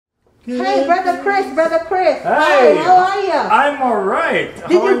Hey, Brother Chris, Brother Chris. Hey, Hi, how are you? I'm alright.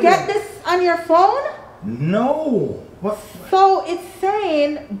 Did you get this on your phone? No. What? So it's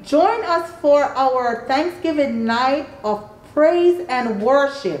saying, join us for our Thanksgiving night of praise and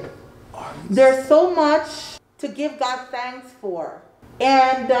worship. There's so much to give God thanks for.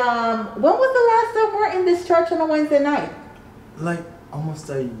 And when was the last time we're in this church on a Wednesday night? Like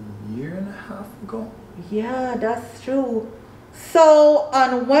almost a year and a half ago? Yeah, that's true. So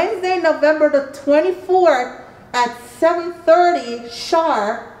on Wednesday, November the 24th at 7:30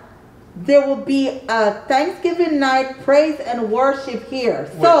 sharp, there will be a Thanksgiving night praise and worship here.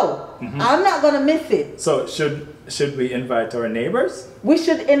 So I'm not going to miss it. So should we invite our neighbors? We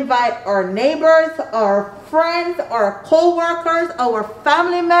should invite our neighbors, our friends, our co-workers, our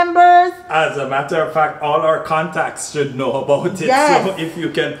family members. As a matter of fact, all our contacts should know about it. Yes. So if you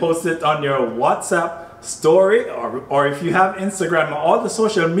can post it on your WhatsApp story or if you have Instagram or all the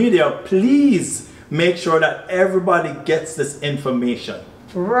social media, please make sure that everybody gets this information.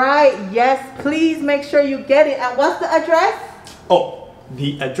 Right, yes, please make sure you get it. And what's the address? Oh,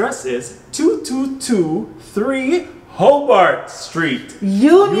 the address is 2223 Hobart Street,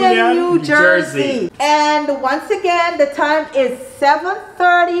 Union, New Jersey. And once again, the time is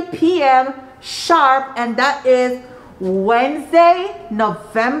 7:30 p.m. sharp, and that is Wednesday,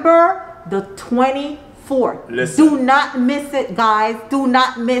 November the 24th. Listen. Do not miss it, guys. Do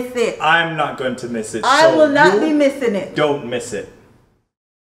not miss it. I'm not going to miss it. I will not be missing it. Don't miss it.